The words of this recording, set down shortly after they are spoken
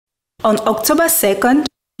On October 2nd,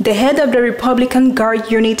 the head of the Republican Guard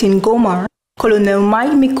unit in Goma, Colonel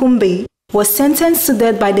Mike Mikumbe, was sentenced to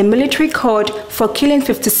death by the military court for killing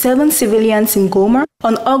 57 civilians in Goma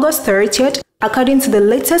on August 30th, according to the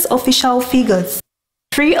latest official figures.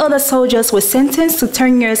 3 other soldiers were sentenced to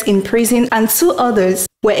 10 years in prison and 2 others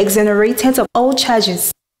were exonerated of all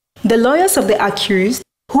charges. The lawyers of the accused,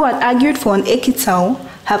 who had argued for an acquittal,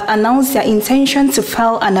 have announced their intention to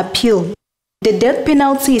file an appeal. The death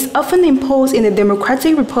penalty is often imposed in the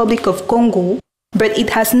Democratic Republic of Congo, but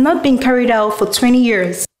it has not been carried out for 20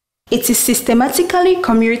 years. It is systematically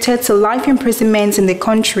commuted to life imprisonment in the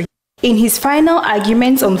country. In his final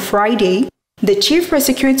argument on Friday, the chief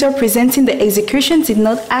prosecutor presenting the execution did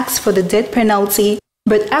not ask for the death penalty,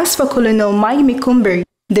 but asked for Colonel Mike Mikumbe,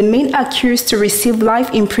 the main accused, to receive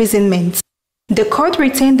life imprisonment. The court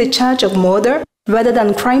retained the charge of murder rather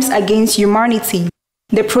than crimes against humanity.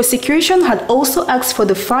 The prosecution had also asked for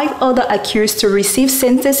the 5 other accused to receive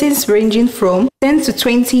sentences ranging from 10 to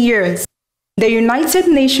 20 years. The United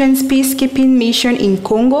Nations peacekeeping mission in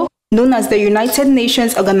Congo, known as the United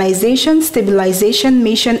Nations Organization Stabilization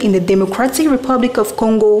Mission in the Democratic Republic of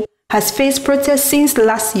Congo, has faced protests since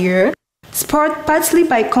last year, spurred partly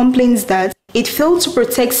by complaints that it failed to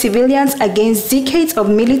protect civilians against decades of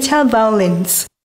military violence.